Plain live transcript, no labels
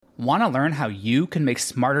Want to learn how you can make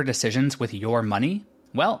smarter decisions with your money?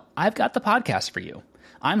 Well, I've got the podcast for you.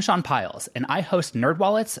 I'm Sean Piles, and I host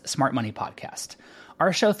NerdWallet's Smart Money Podcast.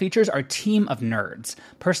 Our show features our team of nerds,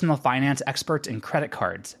 personal finance experts in credit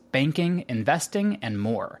cards, banking, investing, and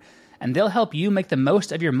more. And they'll help you make the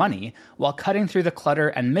most of your money while cutting through the clutter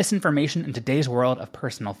and misinformation in today's world of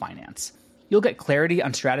personal finance. You'll get clarity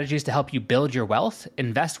on strategies to help you build your wealth,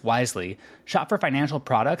 invest wisely, shop for financial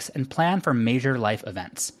products, and plan for major life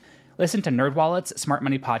events. Listen to NerdWallet's Smart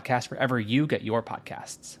Money Podcast wherever you get your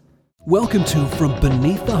podcasts. Welcome to From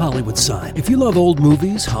Beneath the Hollywood Sign. If you love old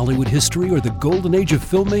movies, Hollywood history, or the golden age of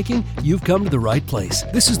filmmaking, you've come to the right place.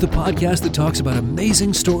 This is the podcast that talks about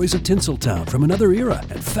amazing stories of Tinseltown from another era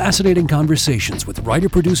and fascinating conversations with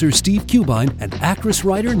writer-producer Steve Cubine and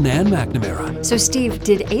actress-writer Nan McNamara. So, Steve,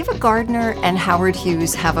 did Ava Gardner and Howard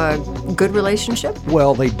Hughes have a good relationship?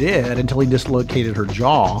 Well, they did until he dislocated her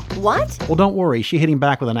jaw. What? Well, don't worry. She hit him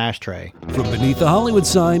back with an ashtray. From Beneath the Hollywood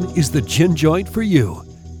Sign is the gin joint for you.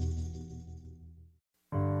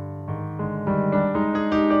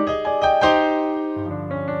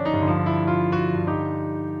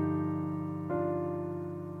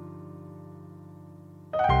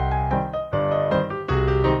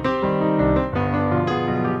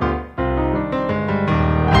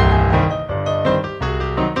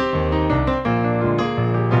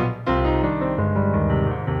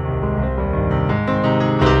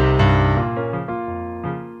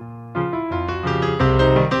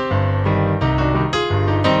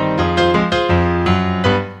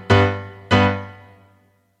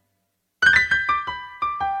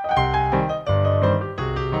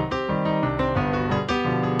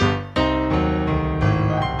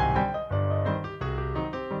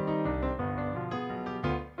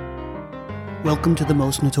 Welcome to the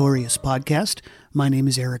Most Notorious Podcast. My name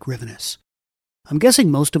is Eric Rivenes. I'm guessing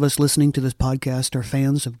most of us listening to this podcast are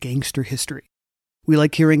fans of gangster history. We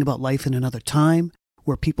like hearing about life in another time,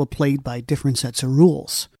 where people played by different sets of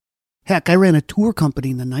rules. Heck, I ran a tour company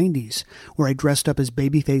in the 90s, where I dressed up as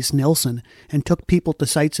Babyface Nelson and took people to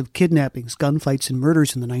sites of kidnappings, gunfights, and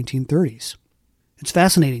murders in the 1930s. It's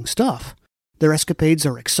fascinating stuff. Their escapades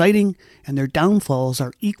are exciting, and their downfalls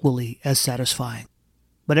are equally as satisfying.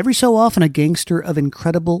 But every so often a gangster of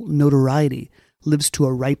incredible notoriety lives to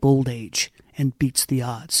a ripe old age and beats the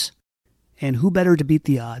odds. And who better to beat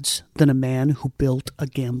the odds than a man who built a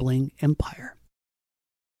gambling empire?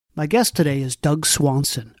 My guest today is Doug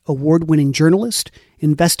Swanson, award-winning journalist,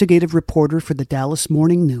 investigative reporter for the Dallas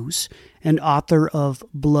Morning News, and author of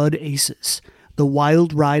Blood Aces, The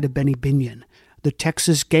Wild Ride of Benny Binion, the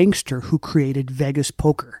Texas gangster who created Vegas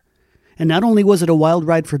poker. And not only was it a wild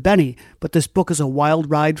ride for Benny, but this book is a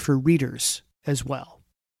wild ride for readers as well.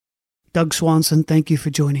 Doug Swanson, thank you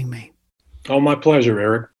for joining me. Oh, my pleasure,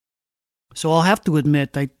 Eric. So I'll have to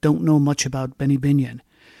admit, I don't know much about Benny Binion.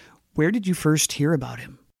 Where did you first hear about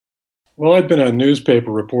him? Well, I'd been a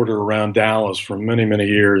newspaper reporter around Dallas for many, many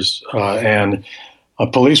years, and a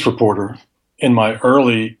police reporter in my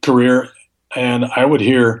early career. And I would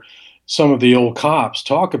hear some of the old cops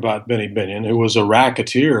talk about Benny Binion, who was a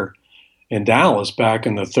racketeer in Dallas back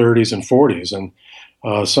in the 30s and 40s. And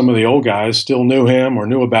some of the old guys still knew him or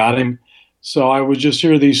knew about him. So I would just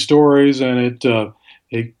hear these stories, and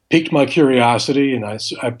it piqued my curiosity, and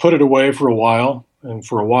I put it away for a while. And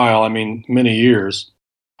for a while, I mean many years.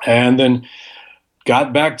 And then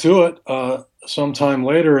got back to it sometime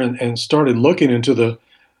later and started looking into the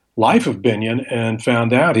life of Binion and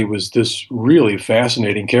found out he was this really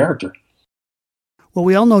fascinating character. Well,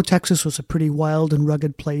 we all know Texas was a pretty wild and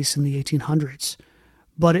rugged place in the 1800s,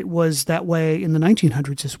 but it was that way in the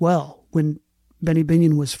 1900s as well, when Benny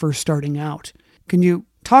Binion was first starting out. Can you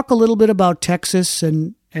talk a little bit about Texas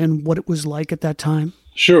and what it was like at that time?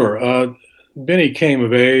 Sure. Benny came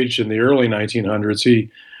of age in the early 1900s. He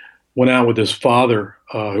went out with his father,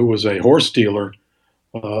 who was a horse dealer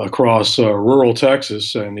across rural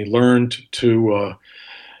Texas, and he learned to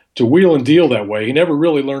wheel and deal that way. He never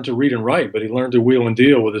really learned to read and write, but he learned to wheel and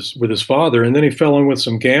deal with his father. And then he fell in with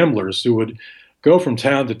some gamblers who would go from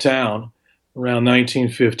town to town around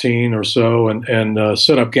 1915 or so and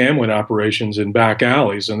set up gambling operations in back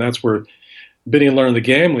alleys. And that's where Benny learned the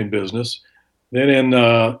gambling business. Then in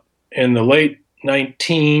the late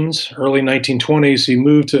 19s, early 1920s, he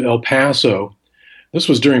moved to El Paso. This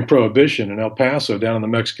was during Prohibition, and El Paso, down on the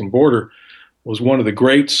Mexican border, was one of the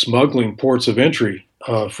great smuggling ports of entry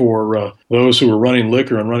for those who were running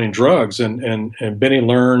liquor and running drugs. And Benny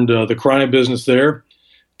learned the crime business there,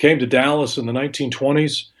 came to Dallas in the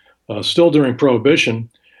 1920s, still during Prohibition,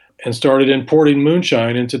 and started importing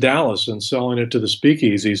moonshine into Dallas and selling it to the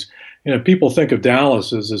speakeasies. You know, people think of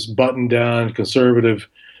Dallas as this buttoned-down, conservative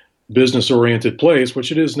business-oriented place,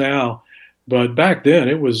 which it is now. But back then,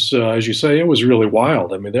 it was, as you say, it was really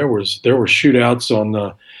wild. I mean, there were shootouts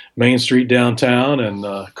on Main Street downtown, and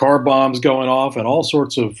car bombs going off, and all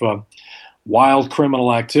sorts of wild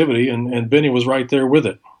criminal activity. And Benny was right there with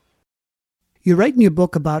it. You write in your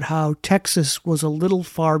book about how Texas was a little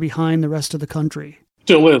far behind the rest of the country.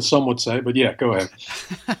 Still is, some would say, but yeah, go ahead.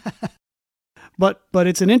 But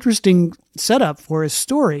it's an interesting setup for his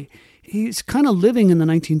story. He's kind of living in the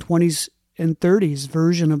 1920s and 30s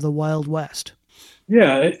version of the Wild West.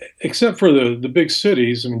 Yeah, except for the big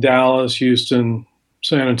cities. I mean, Dallas, Houston,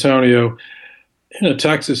 San Antonio.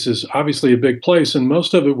 Texas is obviously a big place, and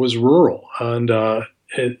most of it was rural. And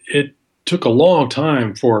it took a long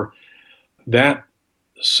time for that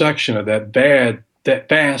section of that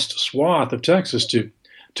vast swath of Texas to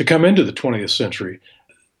come into the 20th century.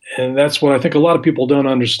 And that's what I think a lot of people don't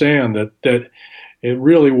understand, that it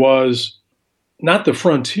really was not the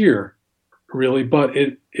frontier, really, but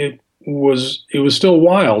it was still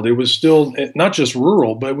wild. It was still not just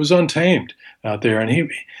rural, but it was untamed out there.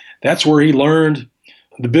 And that's where he learned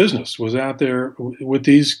the business, was out there with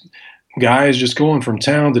these guys just going from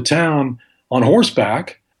town to town on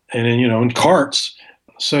horseback and in carts,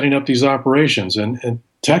 setting up these operations. And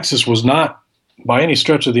Texas was not, by any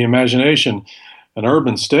stretch of the imagination, an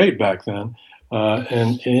urban state back then.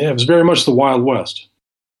 And it was very much the Wild West.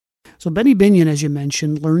 So Benny Binion, as you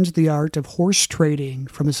mentioned, learns the art of horse trading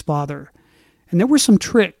from his father. And there were some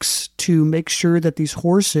tricks to make sure that these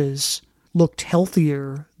horses looked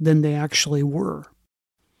healthier than they actually were.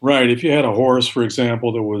 Right. If you had a horse, for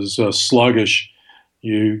example, that was sluggish,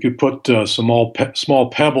 you could put some small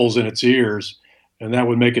pebbles in its ears, and that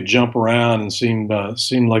would make it jump around and seem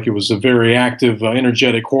like it was a very active,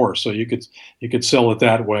 energetic horse. So you could sell it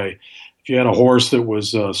that way. If you had a horse that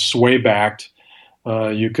was sway-backed,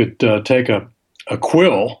 you could take a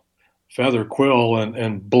feather quill,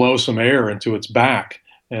 and blow some air into its back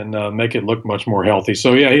and make it look much more healthy.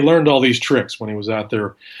 So yeah, he learned all these tricks when he was out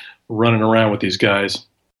there running around with these guys.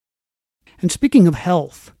 And speaking of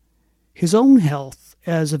health, his own health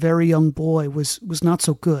as a very young boy was not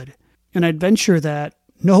so good. And I'd venture that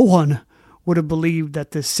no one would have believed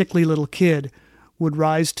that this sickly little kid would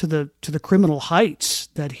rise to the criminal heights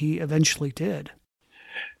that he eventually did.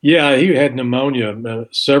 Yeah, he had pneumonia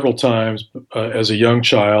several times as a young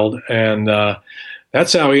child, and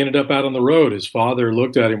that's how he ended up out on the road. His father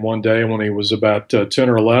looked at him one day when he was about 10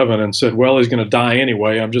 or 11 and said, well, he's going to die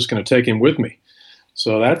anyway. I'm just going to take him with me.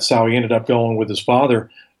 So that's how he ended up going with his father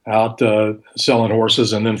out selling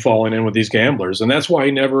horses and then falling in with these gamblers. And that's why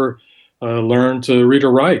he never learned to read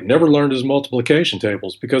or write, never learned his multiplication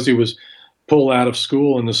tables, because he was pulled out of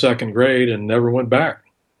school in the second grade and never went back.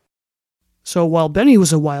 So while Benny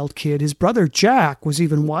was a wild kid, his brother Jack was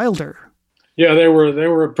even wilder. Yeah, they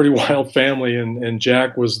were a pretty wild family, and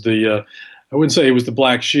Jack was I wouldn't say he was the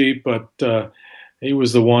black sheep, but he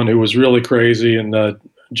was the one who was really crazy. And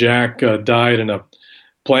Jack died in a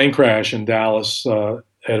plane crash in Dallas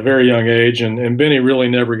at a very young age, and Benny really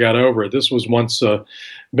never got over it. This was once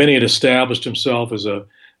Benny had established himself as a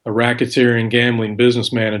racketeering, gambling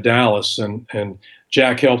businessman in Dallas, and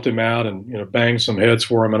Jack helped him out and banged some heads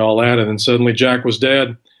for him and all that, and then suddenly Jack was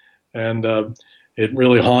dead, and it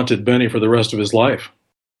really haunted Benny for the rest of his life.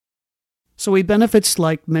 So he benefits,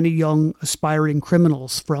 like many young aspiring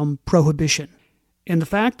criminals, from prohibition. And the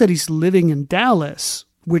fact that he's living in Dallas,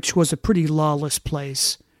 which was a pretty lawless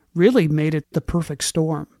place, really made it the perfect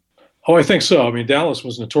storm. Oh, I think so. I mean, Dallas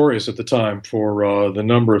was notorious at the time for the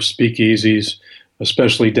number of speakeasies,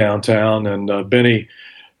 especially downtown, and Benny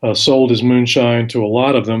sold his moonshine to a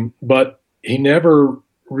lot of them, but he never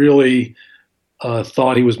really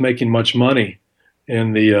thought he was making much money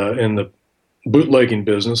in the bootlegging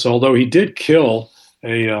business, although he did kill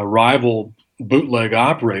a rival bootleg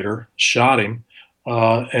operator, shot him,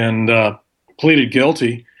 and pleaded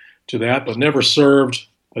guilty to that, but never served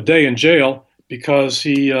a day in jail because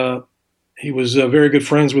he was very good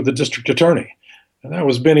friends with the district attorney. And that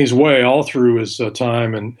was Benny's way all through his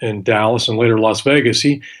time in Dallas and later Las Vegas.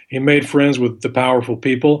 He made friends with the powerful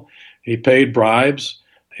people. He paid bribes.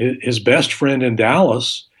 His best friend in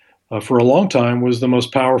Dallas for a long time was the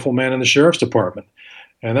most powerful man in the sheriff's department.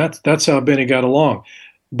 And that's how Benny got along.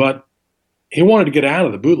 But he wanted to get out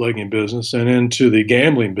of the bootlegging business and into the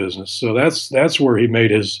gambling business. So that's where he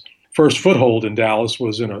made his first foothold in Dallas,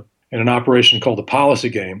 was in an operation called the Policy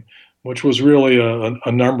Game, which was really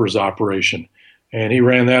a numbers operation. And he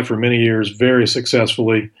ran that for many years very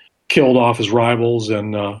successfully, killed off his rivals,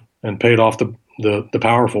 and paid off the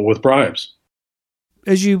powerful with bribes.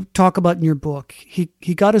 As you talk about in your book,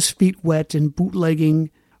 he got his feet wet in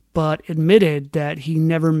bootlegging, but admitted that he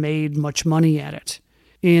never made much money at it.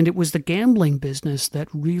 And it was the gambling business that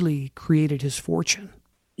really created his fortune.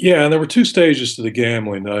 Yeah, and there were two stages to the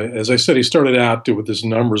gambling. As I said, he started out with this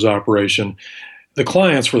numbers operation. The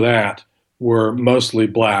clients for that were mostly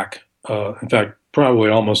black. In fact, probably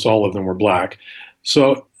almost all of them were black.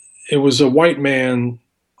 So it was a white man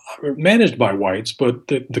managed by whites, but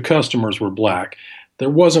the customers were black. There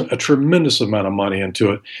wasn't a tremendous amount of money in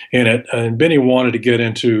it, and Benny wanted to get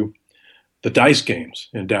into the dice games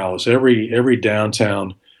in Dallas. Every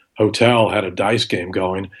downtown hotel had a dice game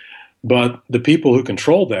going, but the people who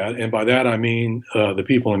controlled that, and by that I mean the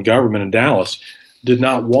people in government in Dallas, did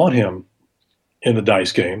not want him in the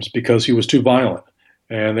dice games because he was too violent,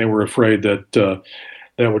 and they were afraid that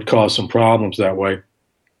that would cause some problems that way.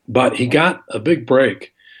 But he got a big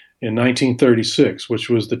break in 1936, which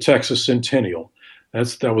was the Texas Centennial.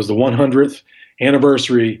 That was the 100th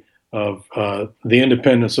anniversary of the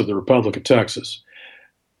independence of the Republic of Texas.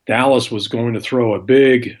 Dallas was going to throw a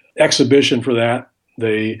big exhibition for that.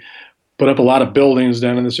 They put up a lot of buildings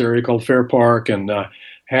down in this area called Fair Park and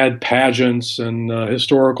had pageants and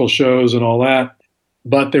historical shows and all that.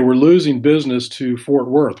 But they were losing business to Fort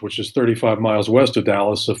Worth, which is 35 miles west of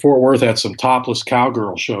Dallas. So Fort Worth had some topless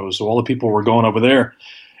cowgirl shows, so all the people were going over there.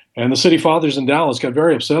 And the city fathers in Dallas got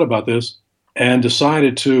very upset about this and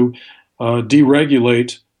decided to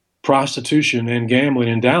deregulate prostitution and gambling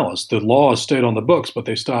in Dallas. The laws stayed on the books, but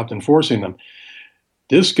they stopped enforcing them.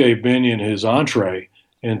 This gave Binion his entree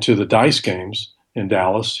into the dice games in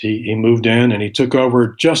Dallas. He moved in and he took over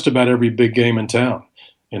just about every big game in town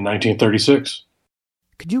in 1936.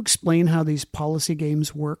 Could you explain how these policy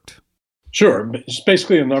games worked? Sure. It's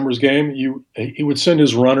basically a numbers game. He would send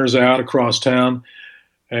his runners out across town,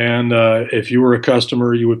 and if you were a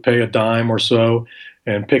customer, you would pay a dime or so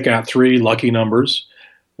and pick out 3 lucky numbers.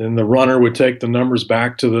 Then the runner would take the numbers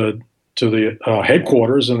back to the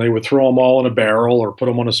headquarters, and they would throw them all in a barrel or put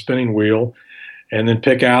them on a spinning wheel, and then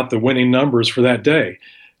pick out the winning numbers for that day.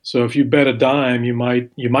 So if you bet a dime, you might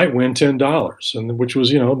win $10, and which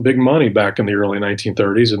was big money back in the early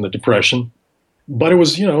 1930s in the Depression. But it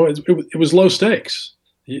was it was low stakes.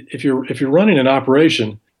 If you're running an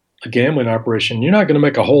operation, a gambling operation, you're not going to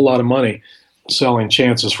make a whole lot of money selling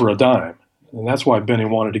chances for a dime, and that's why Benny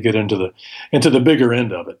wanted to get into the bigger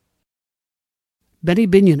end of it. Benny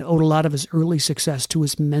Binion owed a lot of his early success to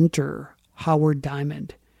his mentor, Howard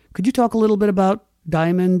Diamond. Could you talk a little bit about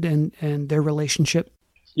Diamond and their relationship?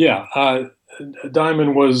 Yeah,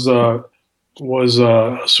 Diamond was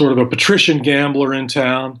sort of a patrician gambler in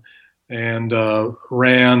town and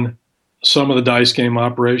ran some of the dice game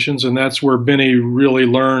operations, and that's where Benny really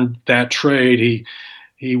learned that trade.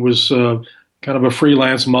 He was kind of a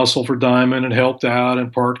freelance muscle for Diamond and helped out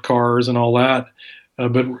and parked cars and all that,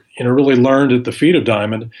 but really learned at the feet of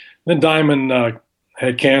Diamond. Then Diamond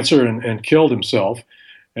had cancer and killed himself.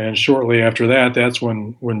 And shortly after that, that's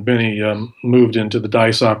when Benny moved into the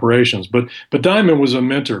dice operations. But Diamond was a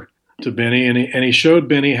mentor to Benny, and he showed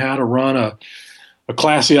Benny how to run a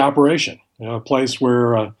classy operation, a place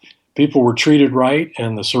where people were treated right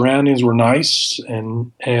and the surroundings were nice,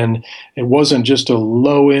 and it wasn't just a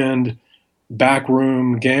low-end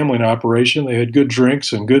backroom gambling operation. They had good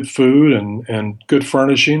drinks and good food and good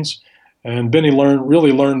furnishings, and Benny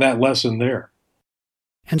really learned that lesson there.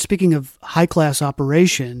 And speaking of high-class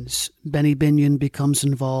operations, Benny Binion becomes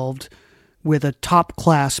involved with a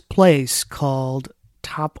top-class place called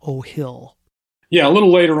Top O' Hill. Yeah, a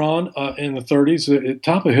little later on in the 30s,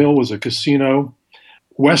 Top O' Hill was a casino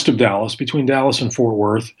west of Dallas, between Dallas and Fort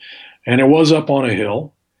Worth, and it was up on a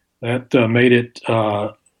hill. That made it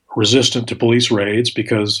resistant to police raids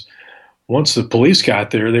because once the police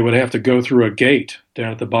got there, they would have to go through a gate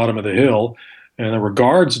down at the bottom of the hill, and there were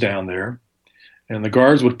guards down there. And the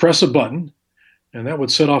guards would press a button, and that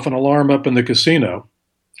would set off an alarm up in the casino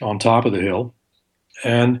on top of the hill.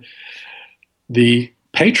 And the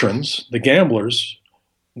patrons, the gamblers,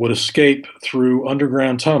 would escape through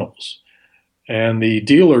underground tunnels. And the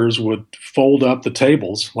dealers would fold up the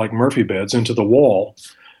tables like Murphy beds into the wall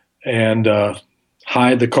and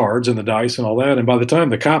hide the cards and the dice and all that. And by the time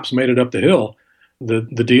the cops made it up the hill, the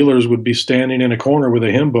dealers would be standing in a corner with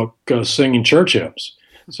a hymn book singing church hymns.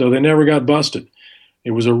 So they never got busted.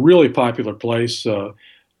 It was a really popular place.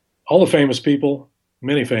 All the famous people,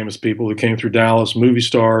 many famous people who came through Dallas, movie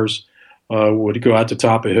stars, would go out to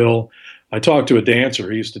Top of Hill. I talked to a dancer.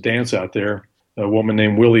 He used to dance out there, a woman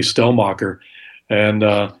named Willie Stellmacher,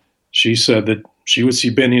 and she said that she would see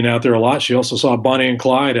Binion out there a lot. She also saw Bonnie and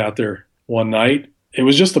Clyde out there one night. It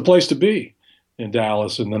was just the place to be in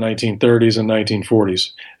Dallas in the 1930s and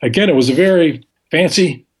 1940s. Again, it was a very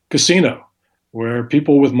fancy casino. where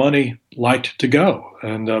people with money liked to go.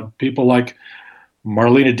 And people like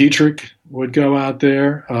Marlene Dietrich would go out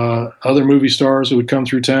there. Other movie stars who would come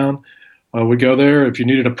through town would go there. If you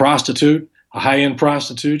needed a prostitute, a high-end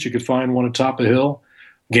prostitute, you could find one atop a hill.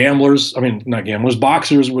 Not gamblers,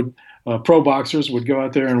 pro boxers would go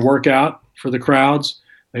out there and work out for the crowds.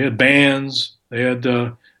 They had bands, they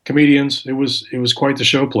had comedians. It was quite the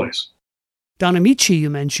showplace. Don Amici, you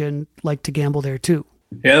mentioned, liked to gamble there too.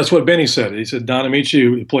 Yeah, that's what Benny said. He said Don Amici,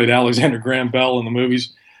 who played Alexander Graham Bell in the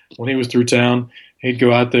movies, when he was through town, he'd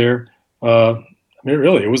go out there.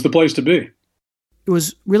 Really, it was the place to be. It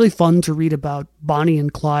was really fun to read about Bonnie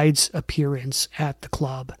and Clyde's appearance at the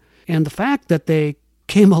club and the fact that they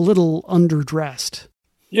came a little underdressed.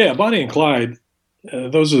 Yeah, Bonnie and Clyde,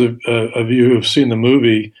 those of you who have seen the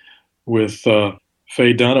movie with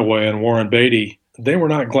Faye Dunaway and Warren Beatty, they were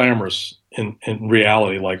not glamorous in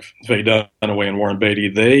reality like Faye Dunaway and Warren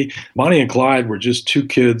Beatty. Bonnie and Clyde were just two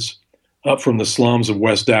kids up from the slums of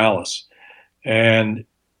West Dallas. And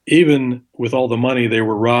even with all the money they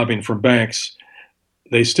were robbing from banks,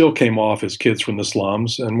 they still came off as kids from the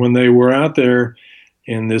slums. And when they were out there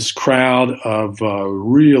in this crowd of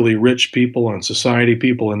really rich people and society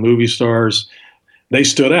people and movie stars, they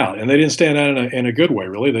stood out. And they didn't stand out in a good way,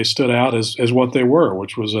 really. They stood out as what they were,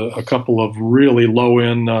 which was a couple of really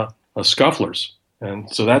low-end scufflers. And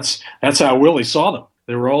so that's how Willie saw them.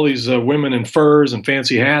 There were all these women in furs and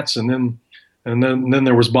fancy hats, and then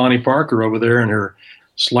there was Bonnie Parker over there in her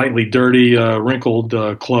slightly dirty, wrinkled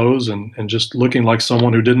clothes and just looking like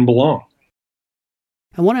someone who didn't belong.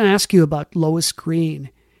 I want to ask you about Lois Green.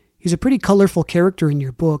 He's a pretty colorful character in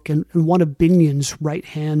your book and one of Binion's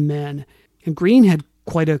right-hand men. And Green had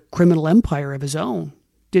quite a criminal empire of his own,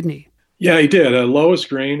 didn't he? Yeah, he did. Lois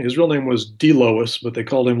Green, his real name was D. Lois, but they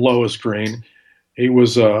called him Lois Green. He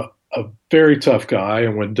was a very tough guy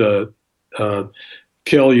and would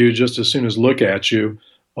kill you just as soon as look at you.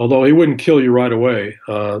 Although he wouldn't kill you right away.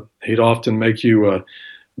 He'd often make you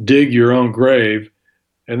dig your own grave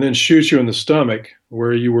and then shoot you in the stomach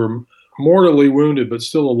where you were mortally wounded but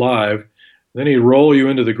still alive. Then he'd roll you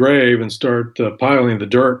into the grave and start piling the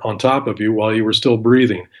dirt on top of you while you were still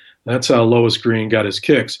breathing. That's how Lois Green got his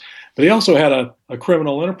kicks. But he also had a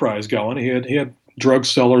criminal enterprise going. He had drug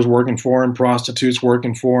sellers working for him, prostitutes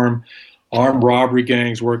working for him, armed robbery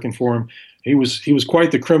gangs working for him. He was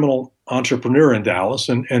quite the criminal entrepreneur in Dallas,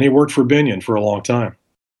 and he worked for Binion for a long time.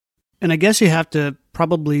 And I guess you have to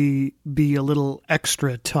probably be a little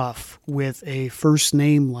extra tough with a first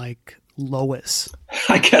name like Lois.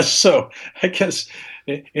 I guess so. I guess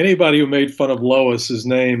anybody who made fun of Lois's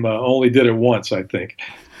name only did it once, I think.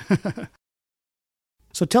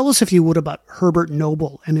 So tell us, if you would, about Herbert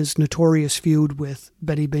Noble and his notorious feud with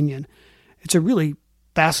Betty Binion. It's a really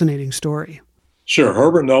fascinating story. Sure.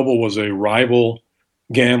 Herbert Noble was a rival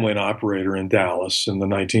gambling operator in Dallas in the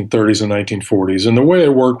 1930s and 1940s. And the way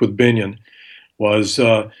it worked with Binion was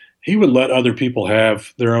he would let other people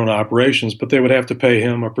have their own operations, but they would have to pay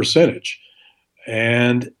him a percentage.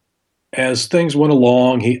 And as things went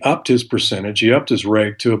along, he upped his percentage, he upped his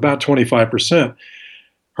rate to about 25%.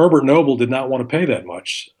 Herbert Noble did not want to pay that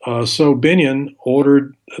much. So Binion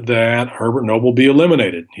ordered that Herbert Noble be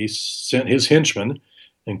eliminated. He sent his henchmen,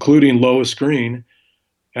 including Lois Green,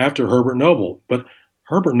 after Herbert Noble. But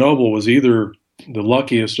Herbert Noble was either the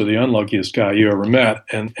luckiest or the unluckiest guy you ever met,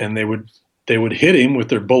 and they would hit him with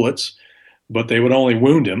their bullets, but they would only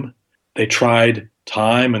wound him. They tried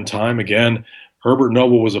time and time again. Herbert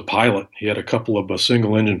Noble was a pilot. He had a couple of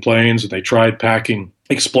single-engine planes, and they tried packing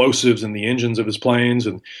explosives in the engines of his planes,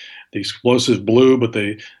 and the explosives blew, but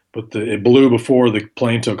it blew before the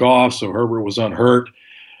plane took off, so Herbert was unhurt.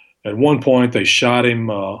 At one point, they shot him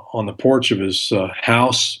on the porch of his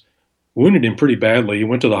house, wounded him pretty badly. He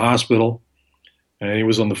went to the hospital, and he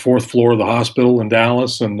was on the fourth floor of the hospital in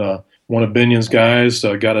Dallas, and one of Binion's guys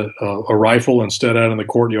got a rifle and stood out in the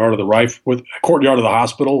courtyard of the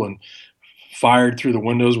hospital and fired through the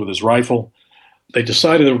windows with his rifle. They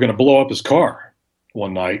decided they were going to blow up his car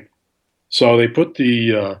one night, so they put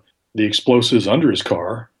the explosives under his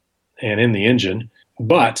car and in the engine.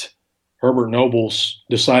 But Herbert Noble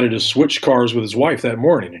decided to switch cars with his wife that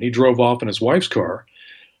morning, and he drove off in his wife's car.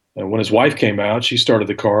 And when his wife came out, she started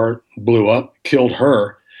the car, blew up, killed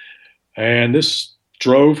her, and this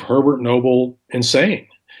drove Herbert Noble insane.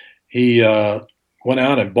 He went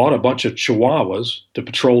out and bought a bunch of chihuahuas to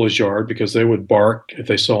patrol his yard because they would bark if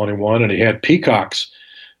they saw anyone, and he had peacocks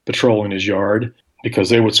patrolling his yard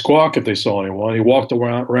because they would squawk if they saw anyone. He walked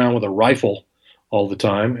around with a rifle all the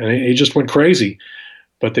time, and he just went crazy.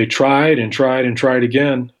 But they tried and tried and tried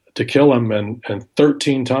again to kill him, and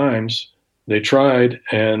 13 times they tried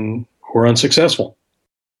and were unsuccessful.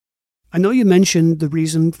 I know you mentioned the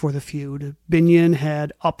reason for the feud. Binion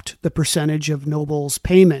had upped the percentage of Noble's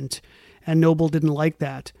payment, and Noble didn't like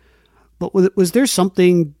that. But was there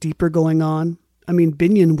something deeper going on? I mean,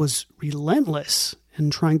 Binion was relentless in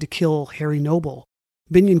trying to kill Harry Noble.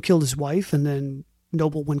 Binion killed his wife, and then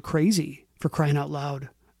Noble went crazy, for crying out loud.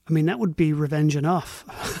 I mean, that would be revenge enough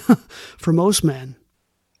for most men.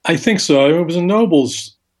 I think so. It was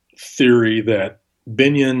Noble's theory that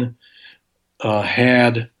Binion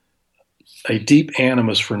had a deep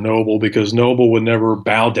animus for Noble because Noble would never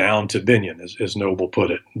bow down to Binion, as Noble put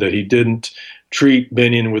it, that he didn't treat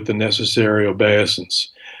Binion with the necessary obeisance.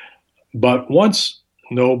 But once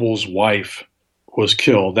Noble's wife was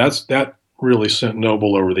killed, that really sent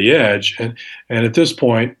Noble over the edge. And at this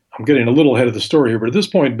point, I'm getting a little ahead of the story here, but at this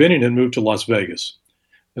point, Binion had moved to Las Vegas.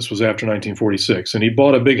 This was after 1946, and he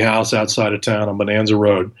bought a big house outside of town on Bonanza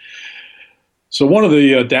Road. So one of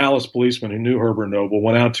the Dallas policemen who knew Herbert Noble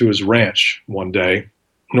went out to his ranch one day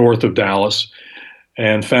north of Dallas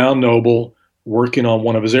and found Noble working on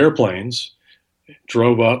one of his airplanes,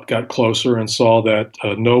 drove up, got closer, and saw that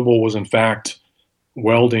Noble was in fact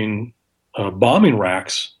welding bombing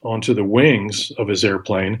racks onto the wings of his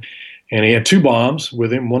airplane. And he had two bombs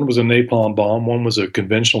with him. One was a napalm bomb, one was a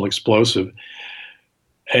conventional explosive.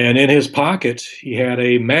 And in his pocket, he had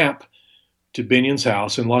a map to Binion's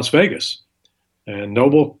house in Las Vegas. And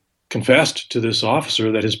Noble confessed to this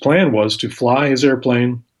officer that his plan was to fly his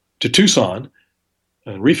airplane to Tucson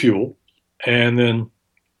and refuel, and then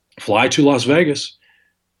fly to Las Vegas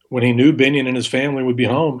when he knew Binion and his family would be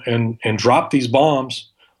home, and drop these bombs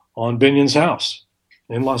on Binion's house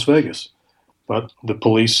in Las Vegas. But the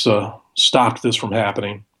police stopped this from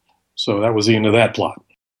happening, so that was the end of that plot.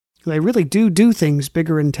 They really do things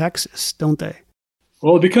bigger in Texas, don't they?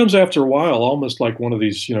 Well, it becomes after a while almost like one of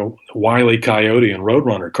these, Wile E. Coyote and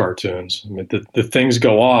Roadrunner cartoons. I mean, the things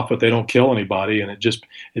go off, but they don't kill anybody, and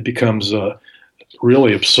it becomes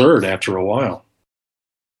really absurd after a while.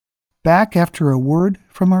 Back after a word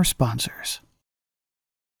from our sponsors.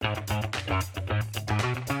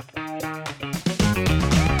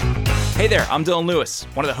 Hey there, I'm Dylan Lewis,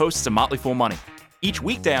 one of the hosts of Motley Fool Money. Each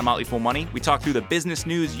weekday on Motley Fool Money, we talk through the business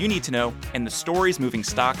news you need to know and the stories moving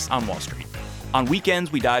stocks on Wall Street. On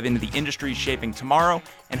weekends, we dive into the industries shaping tomorrow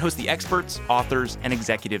and host the experts, authors, and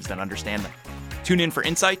executives that understand them. Tune in for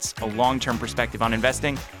insights, a long-term perspective on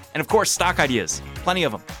investing, and of course, stock ideas. Plenty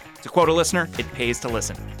of them. To quote a listener, it pays to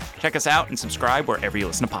listen. Check us out and subscribe wherever you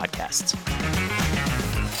listen to podcasts.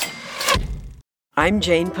 I'm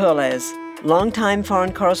Jane Perlez, longtime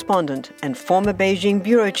foreign correspondent and former Beijing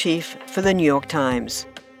bureau chief for the New York Times.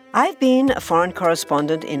 I've been a foreign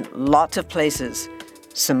correspondent in lots of places: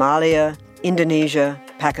 Somalia, Indonesia,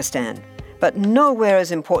 Pakistan, but nowhere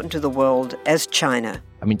as important to the world as China.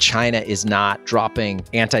 I mean, China is not dropping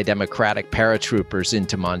anti-democratic paratroopers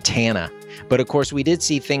into Montana. But of course, we did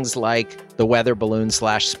see things like the weather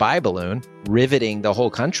balloon/spy balloon riveting the whole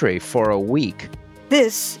country for a week.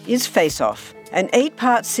 This is Face Off, an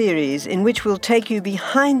 8-part series in which we'll take you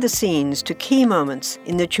behind the scenes to key moments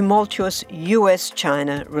in the tumultuous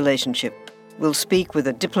U.S.-China relationship. We'll speak with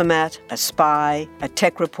a diplomat, a spy, a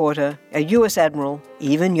tech reporter, a U.S. admiral,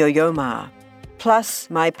 even Yo-Yo Ma. Plus,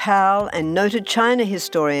 my pal and noted China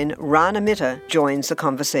historian Rana Mitter joins the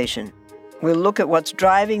conversation. We'll look at what's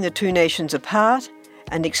driving the two nations apart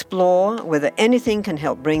and explore whether anything can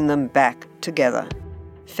help bring them back together.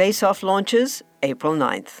 Face Off launches April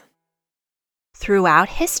 9th. Throughout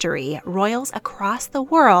history, royals across the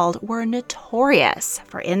world were notorious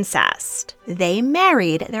for incest. They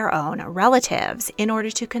married their own relatives in order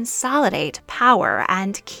to consolidate power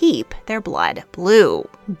and keep their blood blue.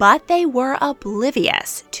 But they were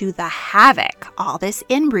oblivious to the havoc all this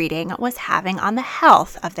inbreeding was having on the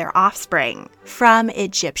health of their offspring. From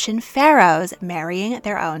Egyptian pharaohs marrying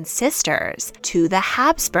their own sisters to the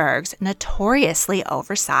Habsburgs' notoriously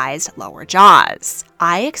oversized lower jaws,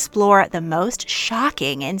 I explore the most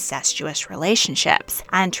shocking incestuous relationships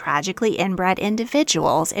and tragically inbred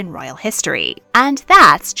individuals in royal history. And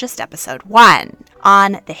that's just episode 1.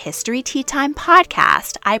 On the History Tea Time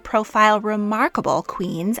podcast, I profile remarkable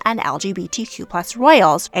queens and LGBTQ+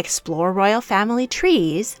 royals, explore royal family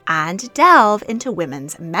trees, and delve into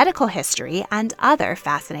women's medical history and other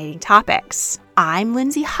fascinating topics. I'm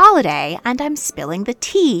Lindsay Holiday, and I'm spilling the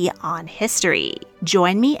tea on history.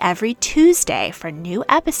 Join me every Tuesday for new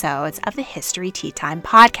episodes of the History Tea Time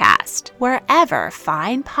podcast, wherever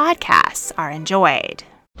fine podcasts are enjoyed.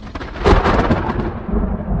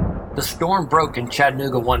 The storm broke in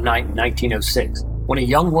Chattanooga one night in 1906 when a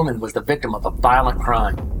young woman was the victim of a violent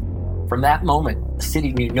crime. From that moment, the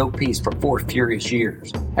city knew no peace for 4 furious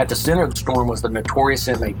years. At the center of the storm was the notorious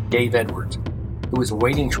inmate Dave Edwards, who was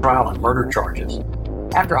awaiting trial on murder charges.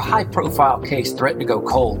 After a high-profile case threatened to go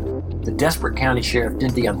cold, the desperate county sheriff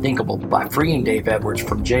did the unthinkable by freeing Dave Edwards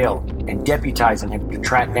from jail and deputizing him to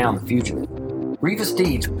track down the fugitive. Grievous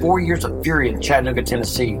Deeds, 4 Years of Fury in Chattanooga,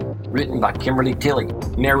 Tennessee, written by Kimberly Tilley,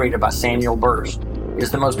 narrated by Samuel Burst,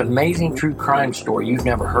 is the most amazing true crime story you've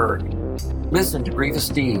never heard. Listen to Grievous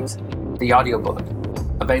Deeds, the audiobook,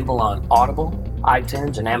 available on Audible,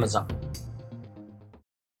 iTunes, and Amazon.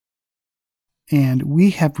 And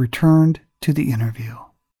we have returned to the interview.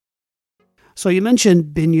 So you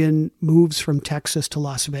mentioned Binion moves from Texas to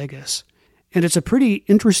Las Vegas, and it's a pretty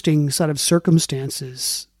interesting set of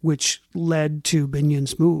circumstances which led to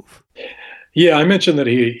Binion's move. Yeah, I mentioned that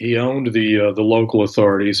he owned the local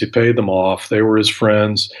authorities. He paid them off. They were his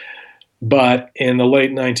friends. But in the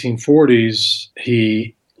late 1940s,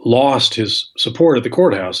 he lost his support at the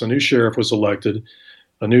courthouse. A new sheriff was elected.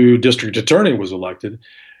 A new district attorney was elected.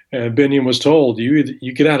 And Binion was told, you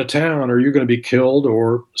get out of town or you're going to be killed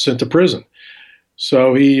or sent to prison.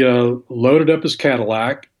 So he loaded up his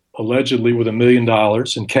Cadillac, allegedly with $1 million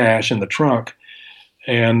in cash in the trunk,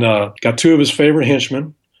 and got 2 of his favorite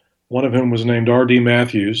henchmen, one of whom was named R.D.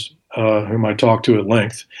 Matthews, whom I talked to at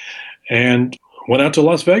length, and went out to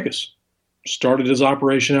Las Vegas, started his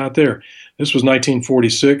operation out there. This was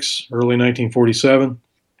 1946, early 1947.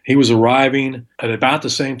 He was arriving at about the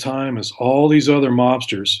same time as all these other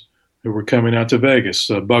mobsters who were coming out to Vegas,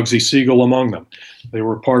 Bugsy Siegel among them. They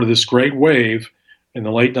were part of this great wave in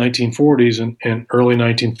the late 1940s and early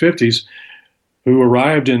 1950s who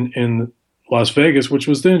arrived in Las Vegas, which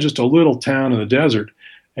was then just a little town in the desert,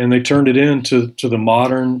 and they turned it into the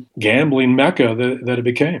modern gambling mecca that it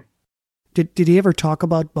became. Did he ever talk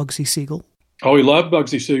about Bugsy Siegel? Oh, he loved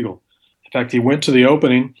Bugsy Siegel. In fact, he went to the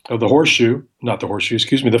opening of the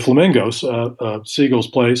Flamingos, Siegel's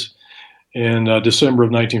place, in December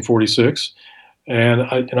of 1946. And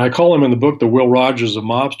I call him in the book the Will Rogers of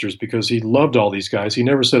mobsters because he loved all these guys. He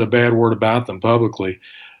never said a bad word about them publicly.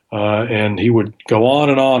 And he would go on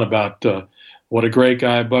and on about what a great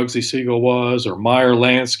guy Bugsy Siegel was, or Meyer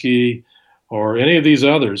Lansky, or any of these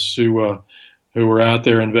others who were out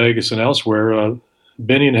there in Vegas and elsewhere.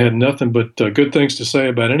 Binion had nothing but good things to say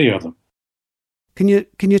about any of them. Can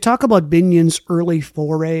you talk about Binion's early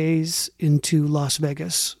forays into Las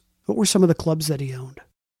Vegas? What were some of the clubs that he owned?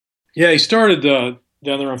 Yeah, he started down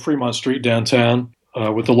there on Fremont Street downtown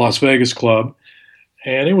with the Las Vegas Club,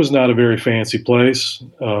 and it was not a very fancy place,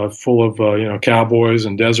 full of cowboys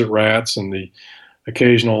and desert rats and the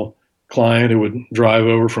occasional client who would drive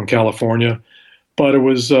over from California. But it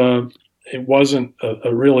wasn't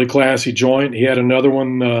a really classy joint. He had another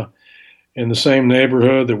one in the same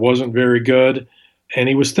neighborhood that wasn't very good. And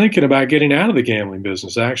he was thinking about getting out of the gambling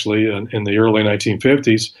business, actually, in the early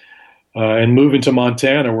 1950s, and moving to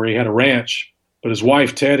Montana, where he had a ranch. But his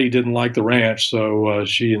wife, Teddy, didn't like the ranch, so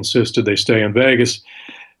she insisted they stay in Vegas.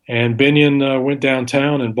 And Binion went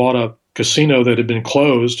downtown and bought a casino that had been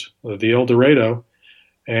closed, the El Dorado,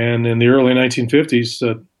 and in the early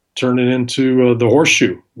 1950s turned it into the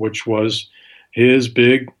Horseshoe, which was his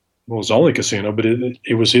only casino, but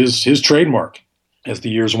it was his trademark as the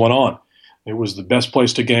years went on. It was the best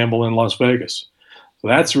place to gamble in Las Vegas. So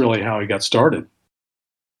that's really how he got started.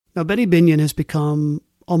 Now, Benny Binion has become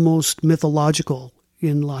almost mythological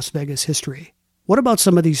in Las Vegas history. What about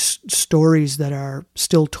some of these stories that are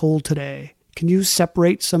still told today? Can you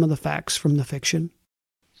separate some of the facts from the fiction?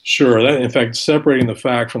 Sure. In fact, separating the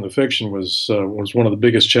fact from the fiction was one of the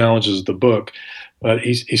biggest challenges of the book. But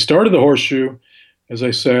he started the Horseshoe, as I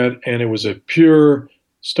said, and it was a pure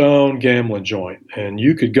stone gambling joint. And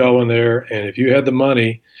you could go in there, and if you had the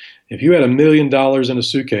money, if you had $1 million in a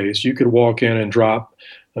suitcase, you could walk in and drop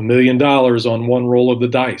 $1 million on one roll of the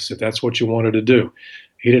dice, if that's what you wanted to do.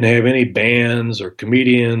 He didn't have any bands or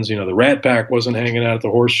comedians. The Rat Pack wasn't hanging out at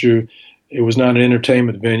the Horseshoe. It was not an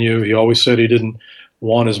entertainment venue. He always said he didn't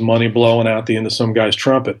want his money blowing out the end of some guy's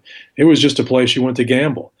trumpet. It was just a place you went to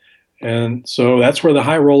gamble. And so that's where the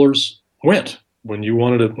high rollers went. When you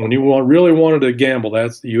really wanted to gamble,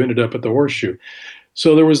 you ended up at the Horseshoe.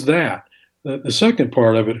 So there was that. The second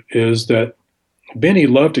part of it is that Benny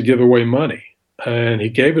loved to give away money, and he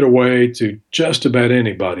gave it away to just about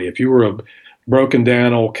anybody. If you were a broken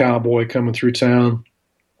down old cowboy coming through town,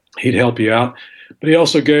 he'd help you out. But he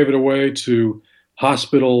also gave it away to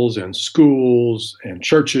hospitals and schools and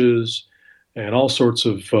churches and all sorts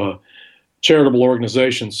of charitable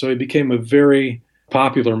organizations. So he became a very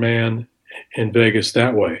popular man in Vegas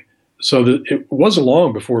that way. So it wasn't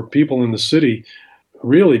long before people in the city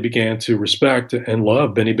really began to respect and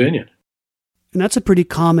love Benny Binion. And that's a pretty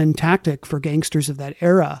common tactic for gangsters of that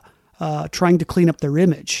era, trying to clean up their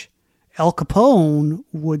image. Al Capone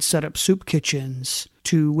would set up soup kitchens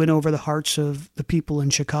to win over the hearts of the people in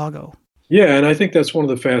Chicago. Yeah, and I think that's one of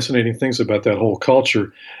the fascinating things about that whole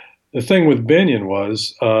culture. The thing with Binion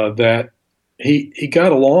was that he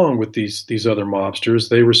got along with these other mobsters.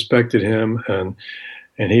 They respected him,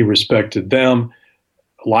 and he respected them.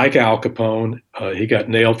 Like Al Capone, he got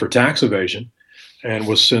nailed for tax evasion and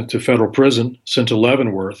was sent to federal prison, sent to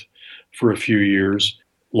Leavenworth for a few years,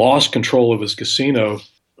 lost control of his casino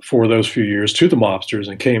for those few years to the mobsters,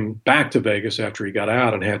 and came back to Vegas after he got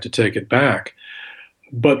out and had to take it back.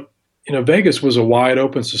 But, Vegas was a wide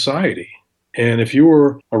open society. And if you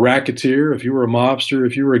were a racketeer, if you were a mobster,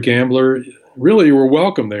 if you were a gambler, really you were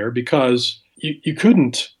welcome there, because you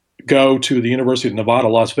couldn't go to the University of Nevada,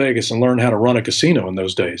 Las Vegas and learn how to run a casino in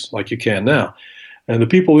those days like you can now. And the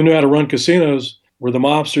people who knew how to run casinos were the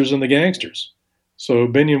mobsters and the gangsters. So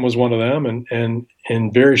Binion was one of them, and in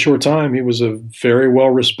a very short time, he was a very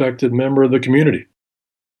well-respected member of the community.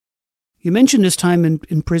 You mentioned his time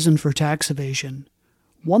in prison for tax evasion.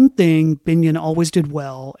 One thing Binion always did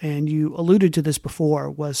well, and you alluded to this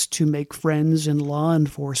before, was to make friends in law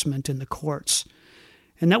enforcement in the courts.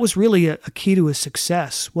 And that was really a key to his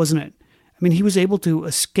success, wasn't it? I mean, he was able to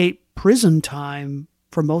escape prison time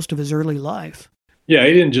for most of his early life. Yeah,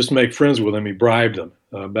 he didn't just make friends with them, he bribed them.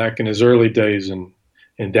 Back in his early days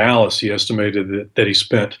in Dallas, he estimated that he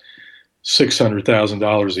spent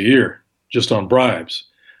 $600,000 a year just on bribes.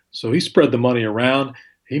 So he spread the money around.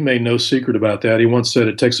 He made no secret about that. He once said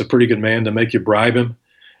it takes a pretty good man to make you bribe him.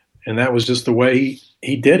 And that was just the way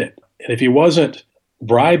he did it. And if he wasn't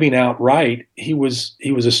bribing outright, he was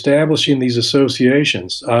establishing these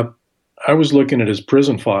associations. I was looking at his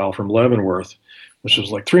prison file from Leavenworth, which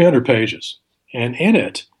was like 300 pages. And in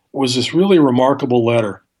it was this really remarkable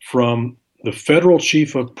letter from the federal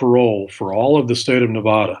chief of parole for all of the state of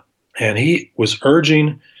Nevada. And he was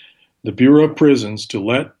urging the Bureau of Prisons to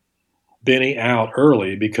let Benny out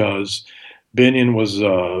early because Binion was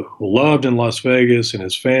loved in Las Vegas and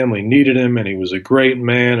his family needed him and he was a great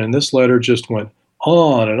man. And this letter just went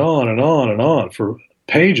on and on and on and on for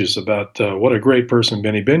pages about what a great person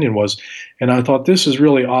Benny Binion was. And I thought, this is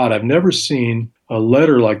really odd. I've never seen a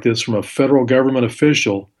letter like this from a federal government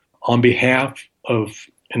official on behalf of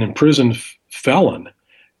an imprisoned felon.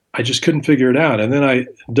 I just couldn't figure it out. And then I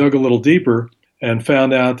dug a little deeper and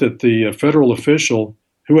found out that the federal official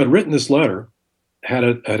who had written this letter had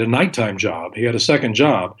a nighttime job. He had a second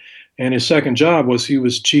job. And his second job was he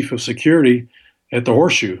was chief of security at the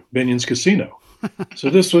Horseshoe, Binion's casino. So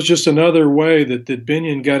this was just another way that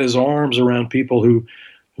Binion got his arms around people who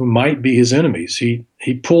might be his enemies.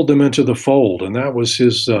 He pulled them into the fold, and that was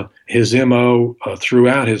his MO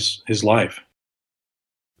throughout his life.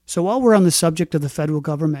 So while we're on the subject of the federal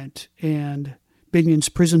government and Binion's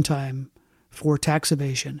prison time for tax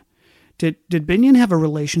evasion, did Binion have a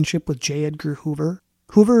relationship with J. Edgar Hoover?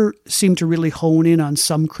 Hoover seemed to really hone in on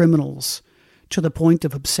some criminals to the point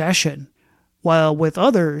of obsession, while with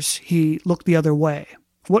others, he looked the other way.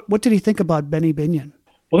 What did he think about Benny Binion?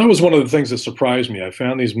 Well, that was one of the things that surprised me. I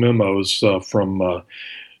found these memos from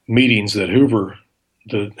meetings that Hoover,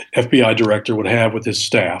 the FBI director, would have with his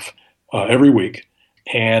staff every week.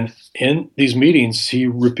 And in these meetings, he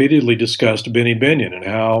repeatedly discussed Benny Binion and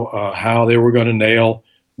how they were going to nail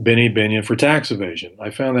Benny Binion for tax evasion. I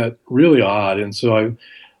found that really odd, and so I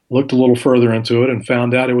looked a little further into it and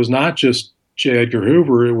found out it was not just J. Edgar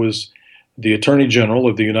Hoover, it was the Attorney General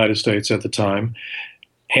of the United States at the time,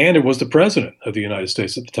 and it was the President of the United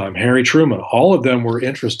States at the time, Harry Truman. All of them were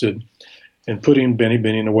interested in putting Benny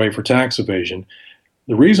Binion away for tax evasion.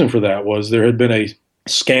 The reason for that was there had been a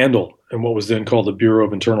scandal in what was then called the Bureau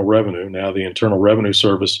of Internal Revenue, now the Internal Revenue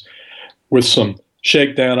Service, with some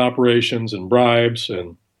shakedown operations and bribes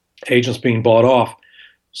and agents being bought off.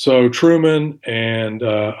 So Truman and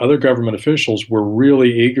other government officials were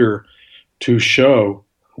really eager to show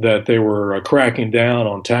that they were cracking down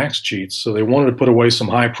on tax cheats. So they wanted to put away some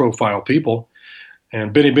high-profile people,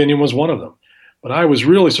 and Benny Binion was one of them. But I was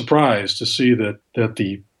really surprised to see that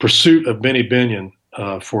the pursuit of Benny Binion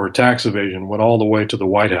for tax evasion went all the way to the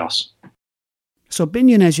White House. So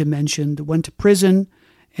Binion, as you mentioned, went to prison,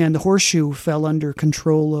 and the Horseshoe fell under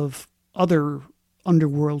control of other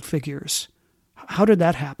underworld figures. How did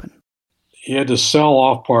that happen? He had to sell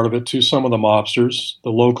off part of it to some of the mobsters,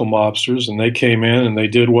 the local mobsters, and they came in and they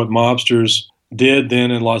did what mobsters did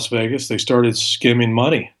then in Las Vegas. They started skimming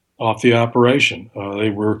money off the operation. They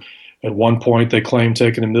were, at one point, they claimed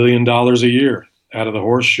taking $1 million a year out of the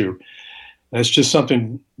Horseshoe. That's just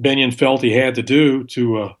something Binion felt he had to do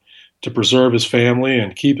to to preserve his family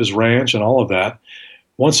and keep his ranch and all of that.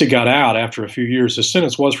 Once he got out after a few years, his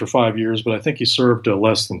sentence was for 5 years, but I think he served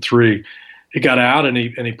less than 3. He got out and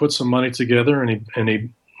he put some money together and he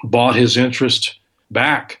bought his interest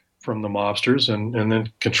back from the mobsters and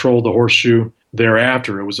then controlled the Horseshoe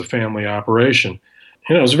thereafter. It was a family operation.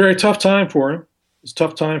 It was a very tough time for him. It was a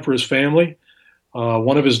tough time for his family.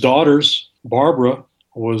 One of his daughters, Barbara,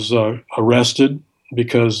 was arrested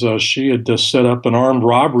because she had just set up an armed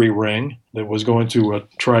robbery ring that was going to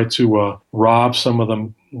try to rob some of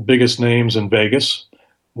the biggest names in Vegas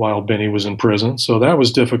while Benny was in prison. So that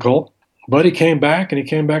was difficult. But he came back, and he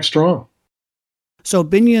came back strong. So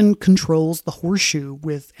Binion controls the Horseshoe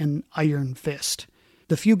with an iron fist.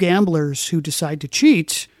 The few gamblers who decide to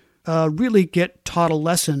cheat really get taught a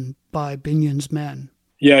lesson by Binion's men.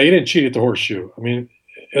 Yeah, he didn't cheat at the Horseshoe. I mean,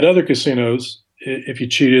 at other casinos, if you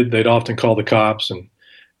cheated, they'd often call the cops and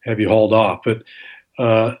have you hauled off. But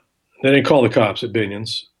they didn't call the cops at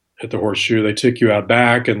Binion's at the Horseshoe. They took you out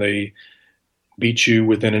back and they beat you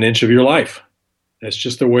within an inch of your life. That's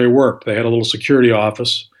just the way it worked. They had a little security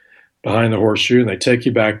office behind the Horseshoe, and they take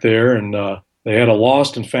you back there, and they had a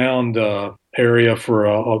lost and found area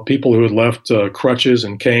for people who had left crutches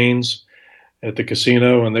and canes at the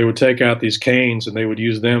casino, and they would take out these canes and they would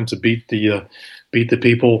use them to beat the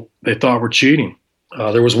people they thought were cheating.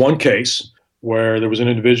 There was one case where there was an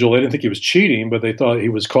individual, they didn't think he was cheating, but they thought he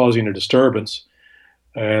was causing a disturbance,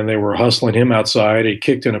 and they were hustling him outside. He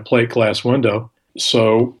kicked in a plate glass window.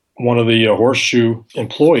 So one of the Horseshoe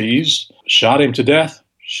employees shot him to death,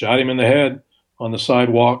 shot him in the head on the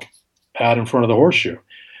sidewalk out in front of the Horseshoe.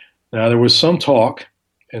 Now, there was some talk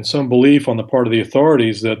and some belief on the part of the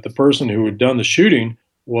authorities that the person who had done the shooting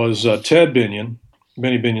was Ted Binion,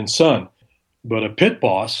 Benny Binion's son. But a pit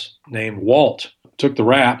boss named Walt took the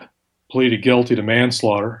rap, pleaded guilty to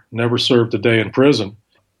manslaughter, never served a day in prison,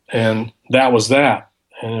 and that was that.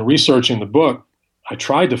 And in researching the book, I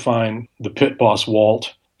tried to find the pit boss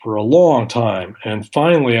Walt for a long time, and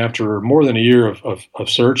finally, after more than a year of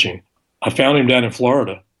searching, I found him down in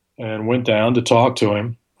Florida and went down to talk to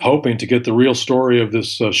him, hoping to get the real story of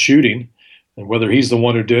this shooting and whether he's the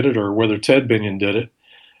one who did it or whether Ted Binion did it.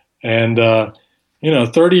 And,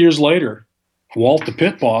 30 years later, Walt, the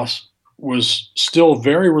pit boss, was still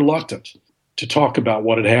very reluctant to talk about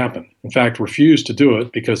what had happened. In fact, refused to do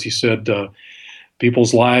it because he said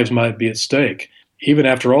people's lives might be at stake. Even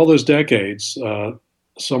after all those decades,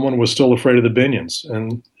 someone was still afraid of the Binions,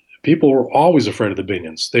 and people were always afraid of the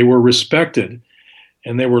Binions. They were respected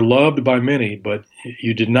and they were loved by many, but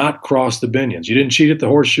you did not cross the Binions. You didn't cheat at the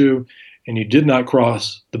Horseshoe, and you did not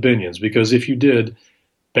cross the Binions, because if you did,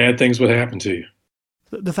 bad things would happen to you.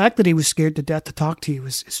 The fact that he was scared to death to talk to you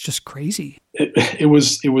is just crazy. It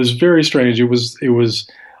was very strange. It was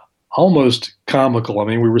almost comical. I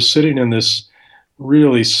mean, we were sitting in this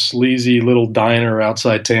really sleazy little diner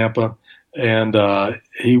outside Tampa, and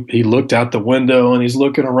he looked out the window and he's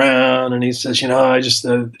looking around and he says, I just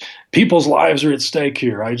people's lives are at stake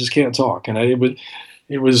here. I just can't talk. And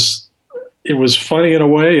it was funny in a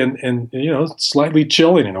way, and slightly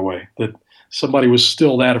chilling in a way that somebody was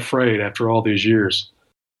still that afraid after all these years.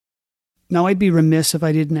 Now, I'd be remiss if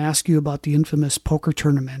I didn't ask you about the infamous poker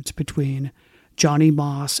tournament between Johnny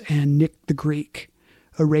Moss and Nick the Greek,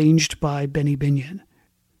 arranged by Benny Binion.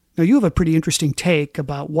 Now, you have a pretty interesting take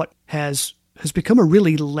about what has become a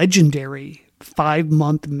really legendary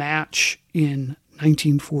 5-month match in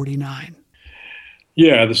 1949.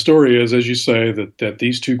 Yeah, the story is, as you say, that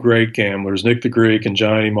these two great gamblers, Nick the Greek and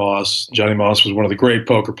Johnny Moss was one of the great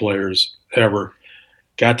poker players ever,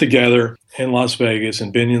 got together in Las Vegas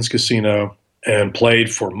in Binion's casino and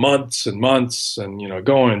played for months and months and,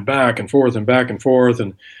 going back and forth and back and forth.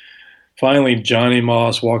 And finally, Johnny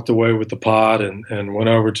Moss walked away with the pot and went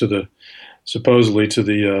over supposedly to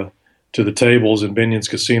the tables in Binion's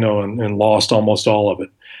casino and lost almost all of it.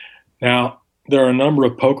 Now, there are a number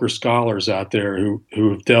of poker scholars out there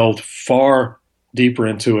who have delved far deeper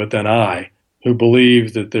into it than I, who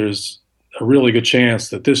believe that there's a really good chance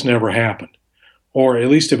that this never happened. Or at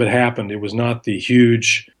least if it happened, it was not the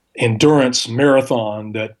huge endurance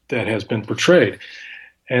marathon that has been portrayed.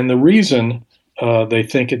 And the reason they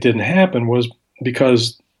think it didn't happen was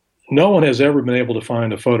because no one has ever been able to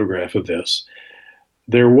find a photograph of this.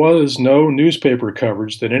 There was no newspaper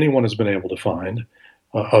coverage that anyone has been able to find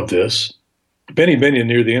of this. Benny Binion,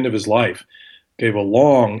 near the end of his life, gave a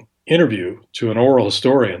long interview to an oral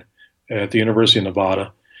historian at the University of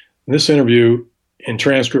Nevada. And this interview, in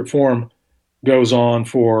transcript form, goes on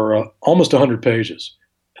for almost 100 pages.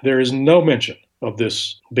 There is no mention of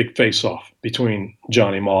this big face-off between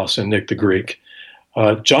Johnny Moss and Nick the Greek.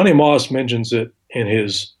 Johnny Moss mentions it in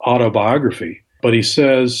his autobiography, but he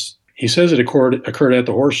says it occurred at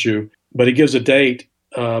the Horseshoe, but he gives a date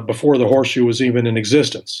before the Horseshoe was even in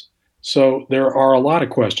existence. So there are a lot of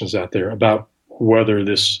questions out there about whether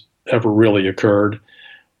this ever really occurred,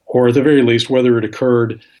 or at the very least, whether it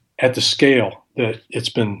occurred at the scale that it's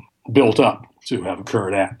been built up to have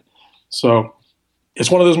occurred at. So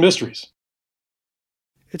it's one of those mysteries.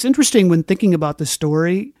 It's interesting when thinking about the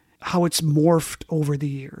story, how it's morphed over the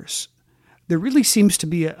years. There really seems to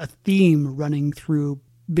be a theme running through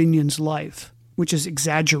Binion's life, which is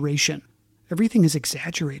exaggeration. Everything is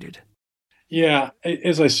exaggerated. Yeah,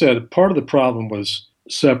 as I said, part of the problem was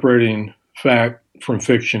separating fact from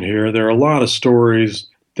fiction here. There are a lot of stories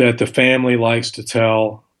that the family likes to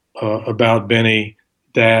tell about Benny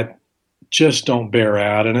that just don't bear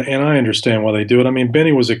out, and I understand why they do it. I mean,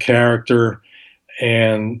 Benny was a character,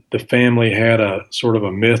 and the family had a sort of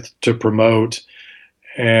a myth to promote.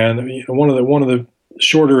 And one of the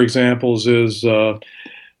shorter examples is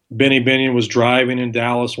Benny Binion was driving in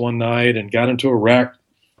Dallas one night and got into a wreck,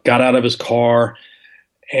 got out of his car,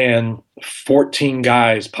 and 14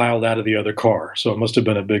 guys piled out of the other car. So it must have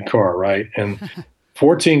been a big car, right? And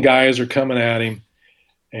 14 guys are coming at him,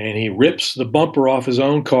 and he rips the bumper off his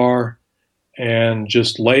own car and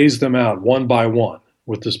just lays them out one by one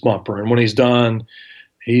with this bumper. And when he's done,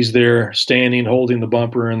 he's there standing, holding the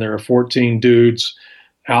bumper, and there are 14 dudes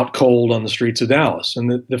out cold on the streets of Dallas.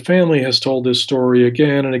 And the family has told this story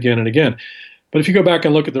again and again and again. But if you go back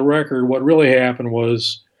and look at the record, what really happened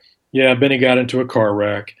was, yeah, Benny got into a car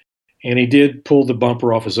wreck, and he did pull the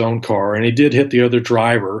bumper off his own car, and he did hit the other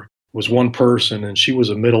driver. It was one person, and she was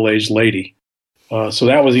a middle-aged lady. So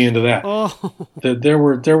that was the end of that. Oh. There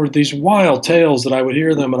were these wild tales that I would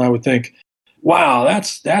hear them, and I would think, wow,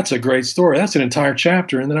 that's a great story. That's an entire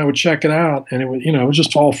chapter. And then I would check it out, and it would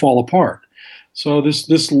just all fall apart. So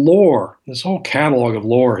this lore, this whole catalog of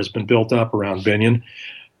lore has been built up around Binion,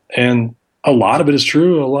 and a lot of it is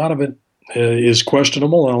true, a lot of it is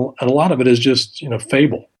questionable, and a lot of it is just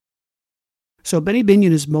fable. So Benny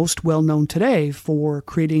Binion is most well known today for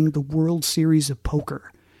creating the World Series of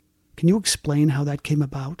Poker. Can you explain how that came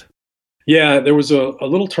about? Yeah, there was a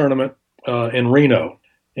little tournament in Reno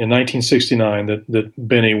in 1969 that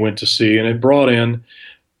Benny went to see, and it brought in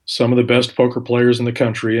some of the best poker players in the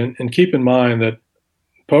country. And keep in mind that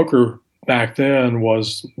poker back then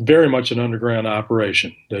was very much an underground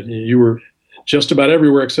operation, that you were just about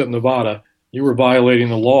everywhere except Nevada, you were violating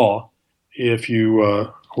the law if you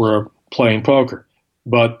were playing poker.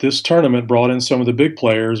 But this tournament brought in some of the big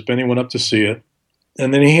players. Benny went up to see it.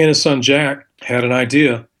 And then he and his son Jack had an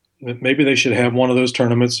idea that maybe they should have one of those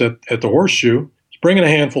tournaments at the Horseshoe, bring in a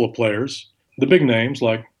handful of players, the big names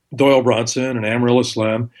like Doyle Brunson and Amaryllis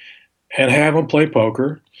Slim, and have them play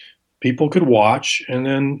poker. People could watch, and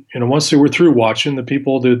then once they were through watching,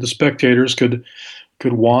 the spectators could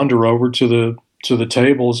wander over to the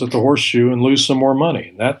tables at the Horseshoe and lose some more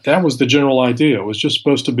money. That was the general idea. It was just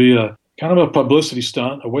supposed to be a kind of a publicity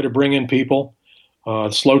stunt, a way to bring in people,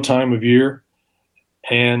 slow time of year,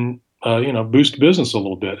 and boost business a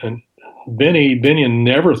little bit. And Binion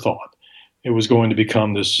never thought it was going to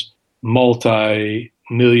become this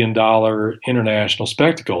multi-million-dollar international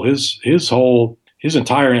spectacle. His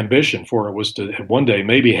entire ambition for it was to one day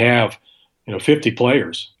maybe have 50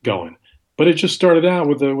 players going, but it just started out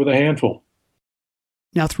with a handful.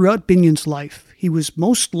 Now, throughout Binion's life, he was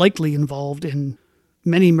most likely involved in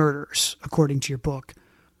many murders, according to your book.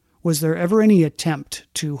 Was there ever any attempt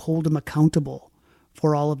to hold him accountable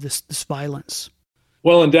for all of this violence?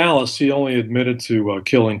 Well, in Dallas, he only admitted to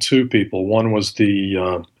killing two people. One was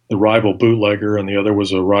the rival bootlegger, and the other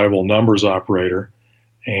was a rival numbers operator.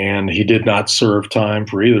 And he did not serve time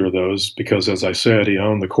for either of those because, as I said, he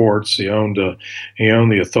owned the courts, he owned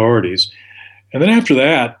the authorities. And then after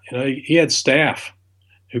that, he had staff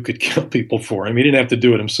who could kill people for him. He didn't have to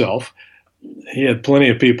do it himself. He had plenty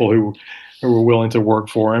of people who were willing to work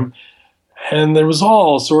for him. And there was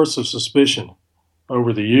all sorts of suspicion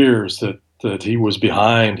over the years that he was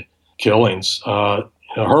behind killings.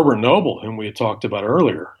 Herbert Noble, whom we had talked about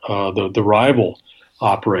earlier, the rival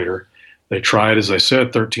operator, they tried, as I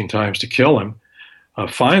said, 13 times to kill him.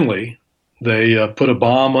 Finally, they put a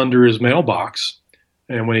bomb under his mailbox,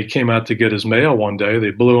 and when he came out to get his mail one day,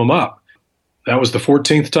 they blew him up. That was the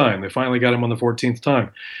 14th time. They finally got him on the 14th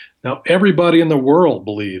time. Now, everybody in the world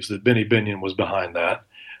believes that Benny Binion was behind that,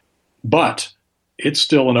 but it's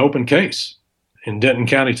still an open case in Denton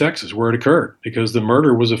County, Texas, where it occurred, because the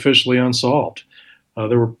murder was officially unsolved.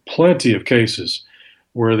 There were plenty of cases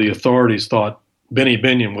where the authorities thought Benny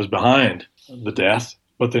Binion was behind the death,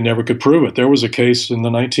 but they never could prove it. There was a case in the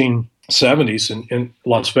 1970s in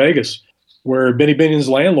Las Vegas where Benny Binion's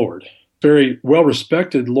landlord, very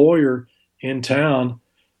well-respected lawyer in town,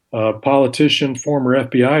 politician, former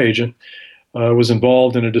FBI agent, was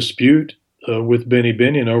involved in a dispute with Benny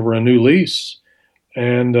Binion over a new lease.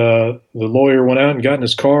 And the lawyer went out and got in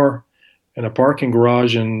his car in a parking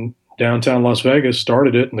garage in downtown Las Vegas,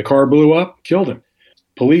 started it, and the car blew up, killed him.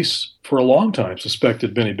 Police, for a long time,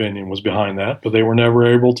 suspected Benny Binion was behind that, but they were never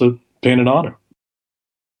able to pin it on him.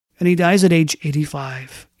 And he dies at age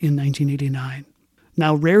 85 in 1989.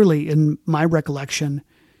 Now, rarely in my recollection,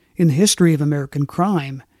 in the history of American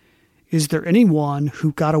crime, is there anyone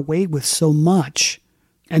who got away with so much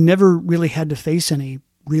and never really had to face any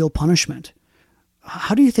real punishment.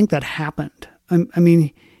 How do you think that happened? I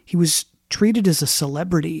mean, he was treated as a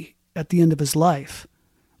celebrity at the end of his life.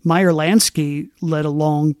 Meyer Lansky led a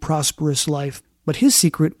long, prosperous life, but his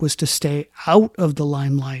secret was to stay out of the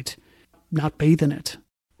limelight, not bathe in it.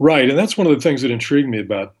 Right, and that's one of the things that intrigued me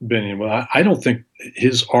about Binion. Well, I don't think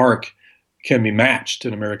his arc can be matched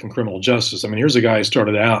in American criminal justice. I mean, here's a guy who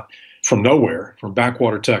started out from nowhere, from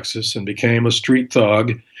backwater Texas, and became a street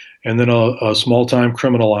thug, and then a small-time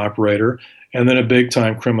criminal operator, and then a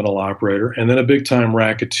big-time criminal operator, and then a big-time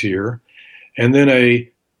racketeer, and then a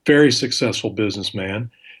very successful businessman,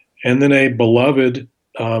 and then a beloved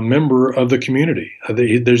member of the community.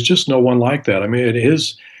 There's just no one like that. I mean,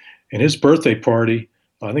 in his birthday party,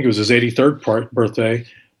 I think it was his 83rd birthday,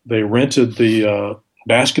 they rented the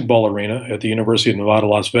basketball arena at the University of Nevada,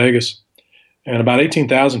 Las Vegas, and about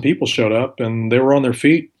 18,000 people showed up, and they were on their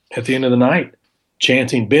feet at the end of the night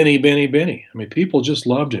chanting, "Benny, Benny, Benny." I mean, people just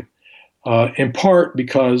loved him, in part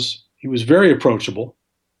because he was very approachable.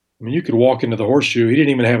 I mean, you could walk into the Horseshoe. He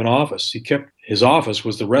didn't even have an office. His office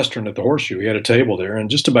was the restaurant at the Horseshoe. He had a table there,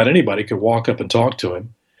 and just about anybody could walk up and talk to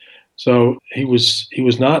him. So he was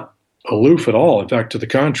not aloof at all. In fact, to the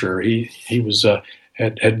contrary, he was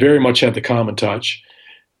had very much had the common touch.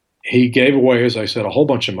 He gave away, as I said, a whole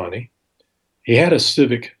bunch of money. He had a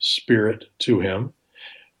civic spirit to him.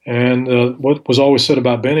 And what was always said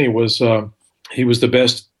about Benny was he was the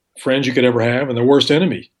best friend you could ever have and the worst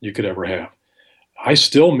enemy you could ever have. I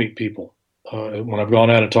still meet people when I've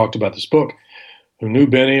gone out and talked about this book who knew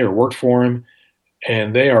Benny or worked for him,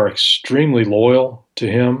 and they are extremely loyal to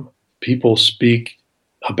him. People speak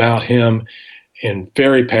about him in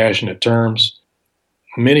very passionate terms.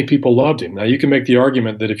 Many people loved him. Now, you can make the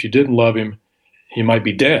argument that if you didn't love him, he might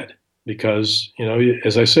be dead because,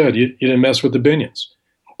 as I said, you didn't mess with the Binions.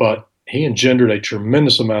 But he engendered a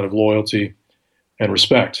tremendous amount of loyalty and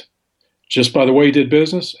respect just by the way he did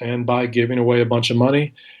business and by giving away a bunch of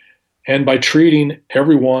money and by treating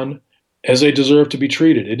everyone as they deserved to be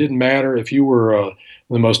treated. It didn't matter if you were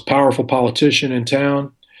the most powerful politician in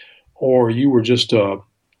town or you were just a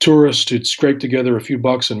tourist who'd scraped together a few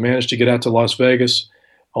bucks and managed to get out to Las Vegas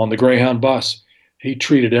on the Greyhound bus. He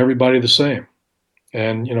treated everybody the same.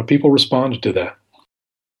 And, people responded to that.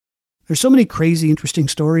 There's so many crazy, interesting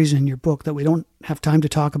stories in your book that we don't have time to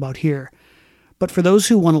talk about here. But for those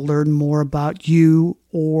who want to learn more about you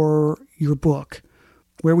or your book,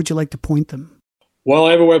 where would you like to point them? Well,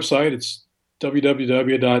 I have a website. It's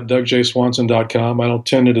www.dougjswanson.com. I don't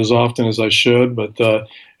tend it as often as I should, but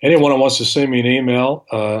anyone who wants to send me an email,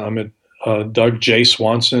 I'm at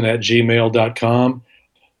dougjswanson@gmail.com.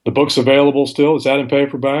 The book's available still. It's out in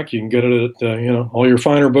paperback. You can get it at all your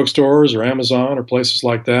finer bookstores or Amazon or places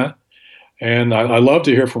like that. And I love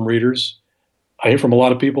to hear from readers. I hear from a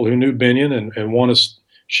lot of people who knew Binion and want to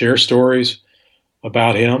share stories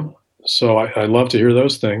about him. So I love to hear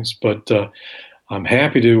those things. But I'm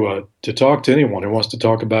happy to talk to anyone who wants to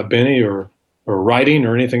talk about Benny or writing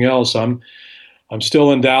or anything else. I'm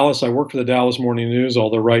still in Dallas. I work for the Dallas Morning News,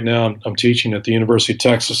 although right now I'm teaching at the University of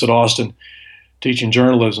Texas at Austin, teaching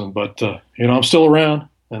journalism. But I'm still around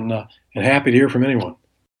and happy to hear from anyone.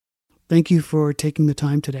 Thank you for taking the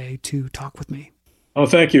time today to talk with me. Oh,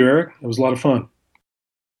 thank you, Eric. It was a lot of fun.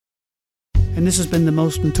 And this has been the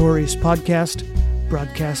Most Notorious Podcast,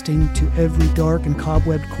 broadcasting to every dark and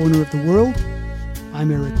cobwebbed corner of the world.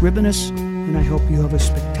 I'm Eric Rivenes, and I hope you have a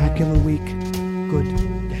spectacular week. Good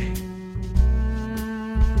day.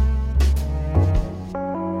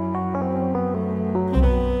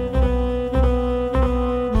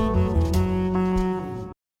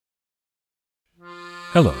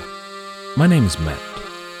 Hello, my name is Matt,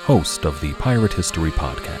 host of the Pirate History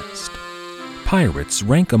Podcast. Pirates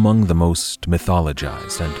rank among the most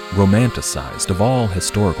mythologized and romanticized of all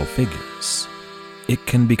historical figures. It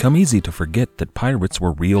can become easy to forget that pirates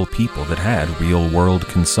were real people that had real-world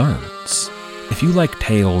concerns. If you like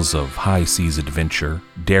tales of high-seas adventure,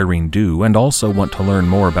 daring do, and also want to learn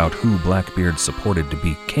more about who Blackbeard supported to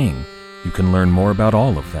be king, you can learn more about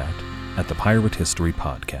all of that at the Pirate History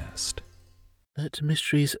Podcast. Let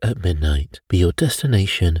Mysteries at Midnight be your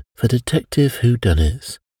destination for detective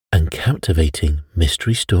whodunits and captivating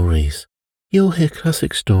mystery stories. You'll hear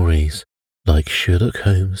classic stories like Sherlock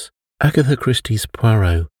Holmes, Agatha Christie's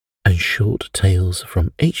Poirot, and short tales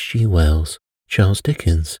from H.G. Wells, Charles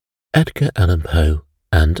Dickens, Edgar Allan Poe,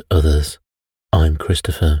 and others. I'm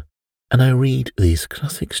Christopher, and I read these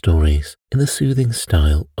classic stories in the soothing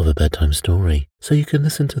style of a bedtime story, so you can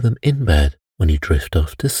listen to them in bed when you drift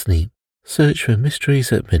off to sleep. Search for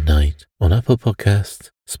Mysteries at Midnight on Apple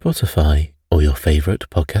Podcasts, Spotify, or your favourite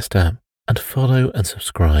podcast app, and follow and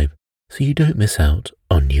subscribe so you don't miss out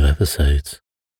on new episodes.